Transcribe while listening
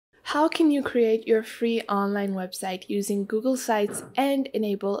How can you create your free online website using Google Sites and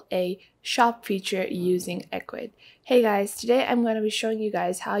enable a shop feature using Ecwid? Hey guys, today I'm going to be showing you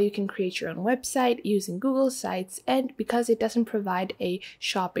guys how you can create your own website using Google Sites, and because it doesn't provide a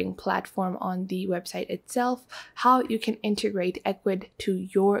shopping platform on the website itself, how you can integrate Ecwid to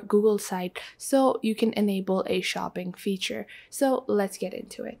your Google site so you can enable a shopping feature. So let's get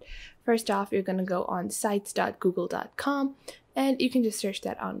into it. First off, you're going to go on sites.google.com. and you can just search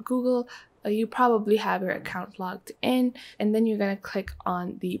that on Google. You probably have your account logged in, and then you're going to click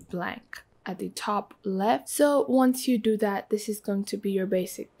on the blank at the top left. So once you do that, this is going to be your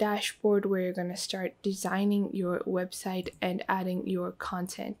basic dashboard where you're going to start designing your website and adding your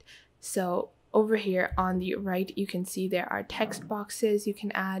content. So over here on the right, you can see there are text boxes. You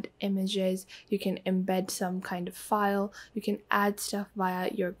can add images, you can embed some kind of file, you can add stuff via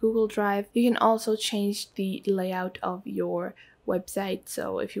your Google Drive. You can also change the layout of your website.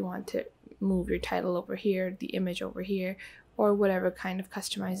 So if you want to move your title over here, the image over here, or whatever kind of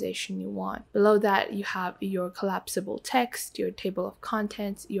customization you want. Below that, you have your collapsible text, your table of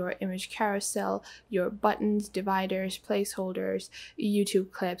contents, your image carousel, your buttons, dividers, placeholders,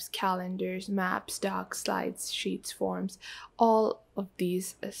 YouTube clips, calendars, maps, docs, slides, sheets, forms. All of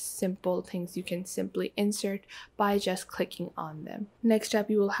these simple things you can simply insert by just clicking on them. Next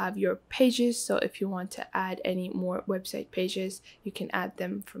up, you will have your pages. So if you want to add any more website pages, you can add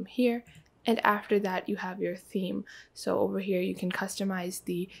them from here. And after that, you have your theme. So over here, you can customize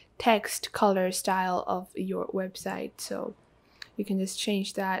the text, color, style of your website. So you can just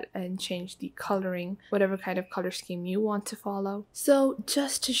change that and change the coloring, whatever kind of color scheme you want to follow. So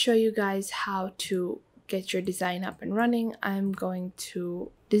just to show you guys how to get your design up and running, I'm going to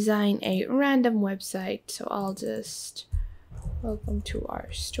design a random website. So I'll just welcome to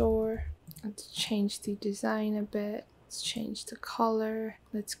our store. Let's change the design a bit. Let's change the color.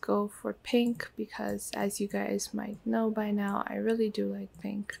 Let's go for pink because, as you guys might know by now, I really do like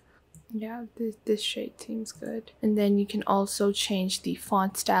pink. Yeah, this shade seems good. And then you can also change the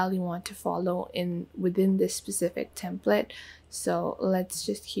font style you want to follow within this specific template. So let's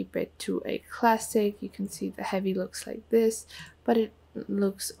just keep it to a classic. You can see the heavy looks like this, but it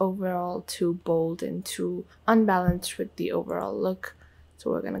looks overall too bold and too unbalanced with the overall look. So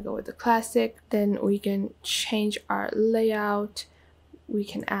we're going to go with the classic. Then we can change our layout. We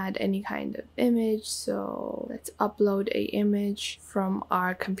can add any kind of image. So let's upload an image from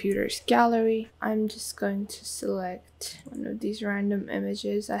our computer's gallery. I'm just going to select one of these random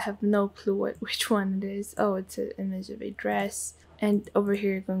images. I have no clue which one it is. Oh, it's an image of a dress. And over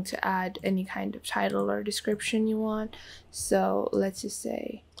here, you're going to add any kind of title or description you want. So let's just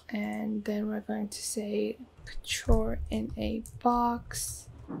say, and then we're going to say couture in a box.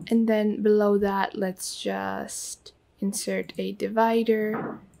 And then below that, let's just insert a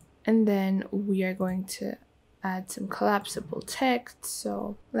divider. And then we are going to add some collapsible text.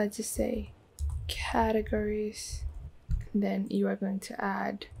 So let's just say categories. And then you are going to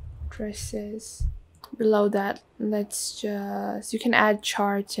add dresses. Below that, you can add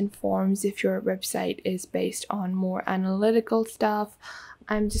charts and forms if your website is based on more analytical stuff.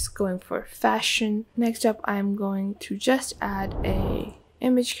 I'm just going for fashion. Next up, I'm going to just add a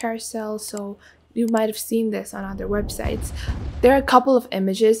image carousel. So you might have seen this on other websites. There are a couple of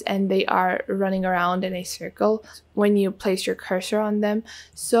images and they are running around in a circle when you place your cursor on them.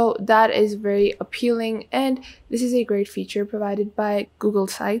 So that is very appealing, and this is a great feature provided by Google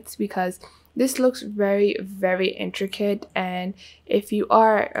Sites because this looks very, very intricate. And if you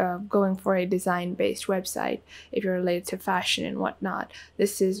are going for a design-based website, if you're related to fashion and whatnot,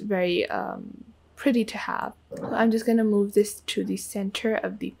 this is very pretty to have. So I'm just going to move this to the center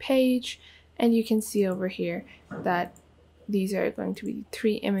of the page. And you can see over here that these are going to be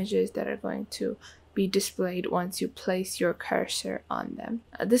 3 images that are going to be displayed once you place your cursor on them.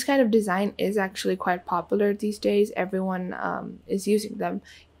 This kind of design is actually quite popular these days. Everyone is using them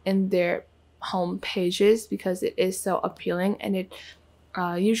in their home pages because it is so appealing, and it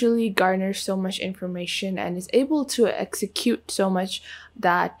usually garners so much information and is able to execute so much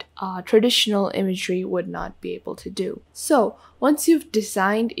that traditional imagery would not be able to do. So once you've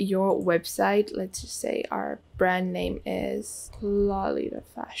designed your website, let's just say our brand name is Lolita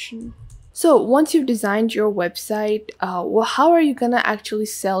Fashion. So once you've designed your website, well, how are you gonna actually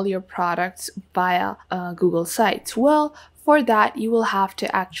sell your products via Google Sites? Well, for that, you will have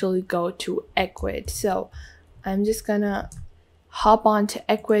to actually go to Ecwid. So I'm just gonna hop on to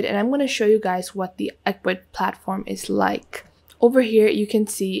Ecwid and I'm gonna show you guys what the Ecwid platform is like. Over here, you can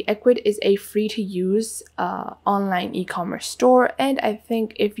see Ecwid is a free-to-use online e-commerce store, and I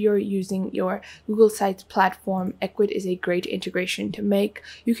think if you're using your Google Sites platform, Ecwid is a great integration to make.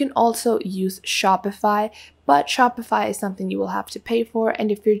 You can also use Shopify, but Shopify is something you will have to pay for,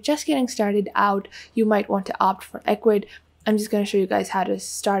 and if you're just getting started out, you might want to opt for Ecwid. I'm just going to show you guys how to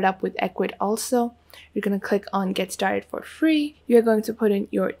start up with Ecwid also. You're going to click on Get Started for Free. You're going to put in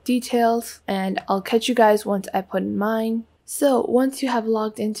your details, and I'll catch you guys once I put in mine. So once you have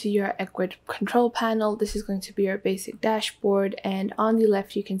logged into your Ecwid control panel, this is going to be your basic dashboard, and on the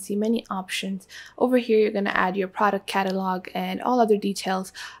left you can see many options. Over here you're going to add your product catalog and all other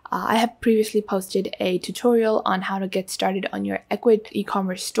details. I have previously posted a tutorial on how to get started on your Ecwid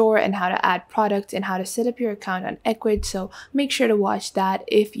e-commerce store and how to add products and how to set up your account on Ecwid, so make sure to watch that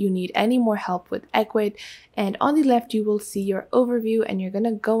if you need any more help with Ecwid. And on the left you will see your overview, and you're going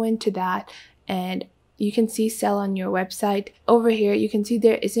to go into that, and you can see sell on your website. Over here you can see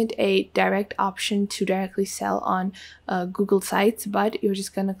there isn't a direct option to directly sell on Google Sites, but you're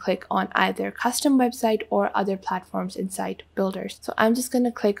just going to click on either custom website or other platforms and site builders. So I'm just going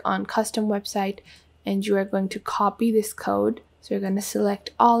to click on custom website, and you are going to copy this code. So you're going to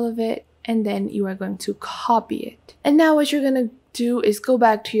select all of it, and then you are going to copy it. And now what you're going to do is go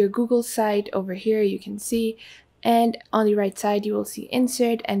back to your Google site. Over here you can see, and on the right side you will see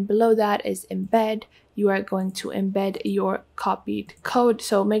insert, and below that is embed. You are going to embed your copied code,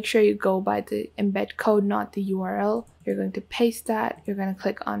 so make sure you go by the embed code, not the URL. You're going to paste that, you're going to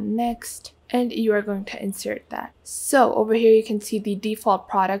click on next, and you are going to insert that. So over here you can see the default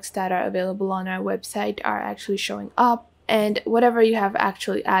products that are available on our website are actually showing up, and whatever you have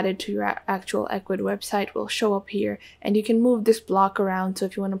actually added to your actual Ecwid website will show up here. And you can move this block around, so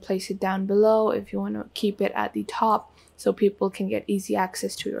if you want to place it down below, if you want to keep it at the top so people can get easy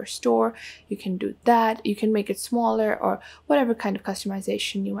access to your store, you can do that. You can make it smaller or whatever kind of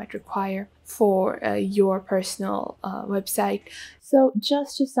customization you might require for your personal website. So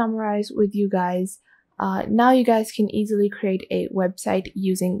just to summarize with you guys, now you guys can easily create a website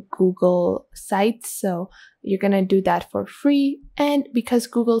using Google Sites. So you're going to do that for free. And because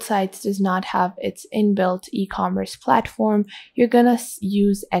Google Sites does not have its inbuilt e-commerce platform, you're going to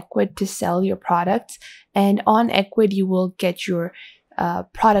use Ecwid to sell your products. And on Ecwid, you will get your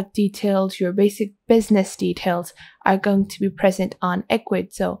product details, your basic business details are going to be present on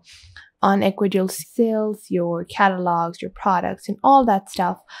Ecwid. So on Ecwid, you'll see sales, your catalogs, your products, and all that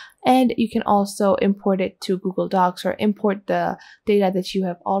stuff. And you can also import it to Google Docs or import the data that you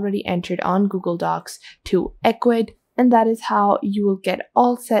have already entered on Google Docs to Ecwid. And that is how you will get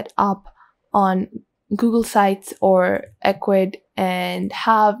all set up on Google Sites or Ecwid and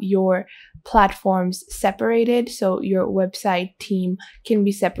have your platforms separated, so your website team can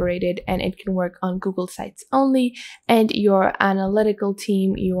be separated and it can work on Google Sites only, and your analytical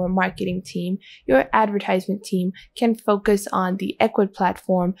team, your marketing team, your advertisement team can focus on the Ecwid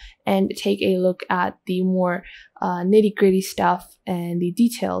platform and take a look at the more nitty-gritty stuff and the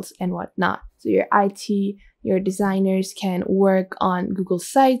details and whatnot. So your IT, your designers can work on Google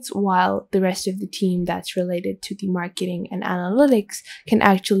Sites, while the rest of the team that's related to the marketing and analytics can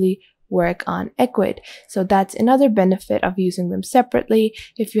actually work on Ecwid. So that's another benefit of using them separately.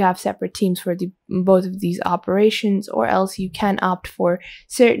 If you have separate teams for both of these operations, or else you can opt for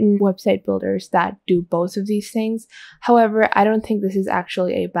certain website builders that do both of these things. However, I don't think this is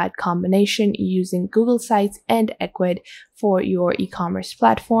actually a bad combination, using Google Sites and Ecwid for your e-commerce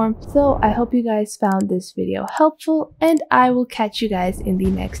platform. So I hope you guys found this video helpful, and I will catch you guys in the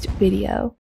next video.